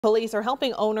Police are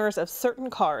helping owners of certain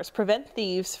cars prevent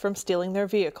thieves from stealing their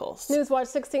vehicles.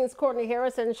 Newswatch 16's Courtney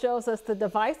Harrison shows us the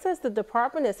devices the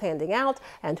department is handing out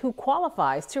and who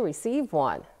qualifies to receive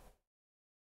one.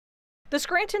 The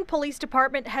Scranton Police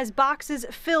Department has boxes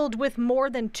filled with more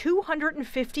than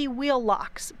 250 wheel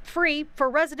locks, free for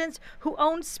residents who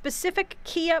own specific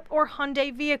Kia or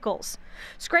Hyundai vehicles.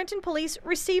 Scranton Police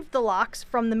received the locks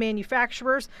from the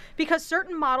manufacturers because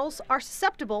certain models are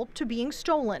susceptible to being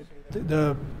stolen.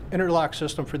 The interlock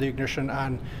system for the ignition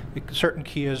on certain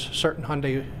Kias, certain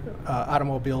Hyundai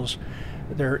automobiles,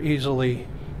 they're easily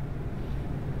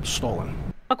stolen.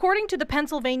 According to the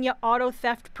Pennsylvania Auto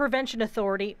Theft Prevention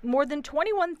Authority, more than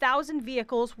 21,000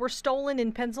 vehicles were stolen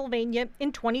in Pennsylvania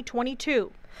in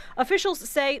 2022. Officials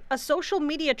say a social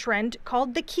media trend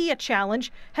called the Kia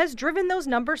Challenge has driven those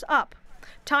numbers up.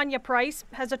 Tanya Price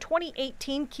has a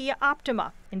 2018 Kia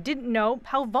Optima and didn't know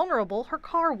how vulnerable her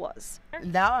car was.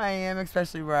 Now I am,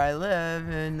 especially where I live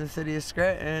in the city of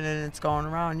Scranton and it's going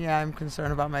around. Yeah, I'm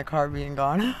concerned about my car being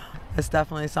gone. It's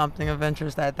definitely something of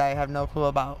interest that I have no clue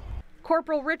about.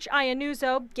 Corporal Rich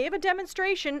Iannuzzo gave a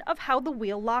demonstration of how the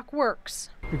wheel lock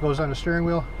works. It goes on the steering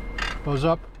wheel, goes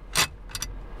up,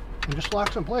 and just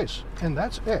locks in place, and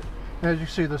that's it. And as you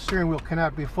see, the steering wheel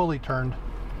cannot be fully turned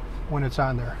when it's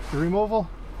on there. The removal,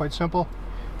 quite simple.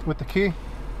 With the key,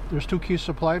 there's 2 keys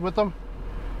supplied with them.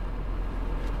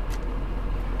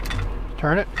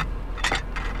 Turn it.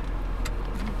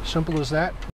 Simple as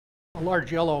that. A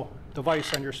large yellow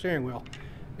device on your steering wheel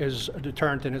is a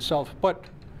deterrent in itself, but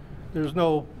there's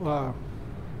nothing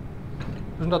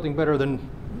better than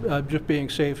just being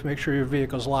safe. Make sure your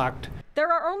vehicle's locked.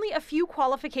 There are only a few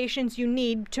qualifications you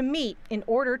need to meet in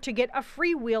order to get a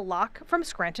free wheel lock from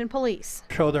Scranton Police.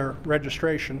 Show their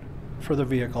registration for the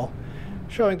vehicle,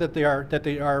 showing that they are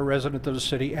a resident of the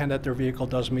city and that their vehicle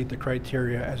does meet the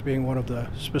criteria as being one of the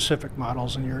specific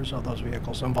models and years of those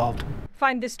vehicles involved.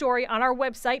 Find this story on our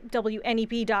website,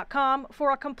 WNEP.com,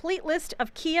 for a complete list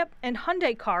of Kia and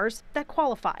Hyundai cars that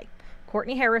qualify.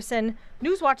 Courtney Harrison,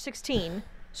 Newswatch 16,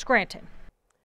 Scranton.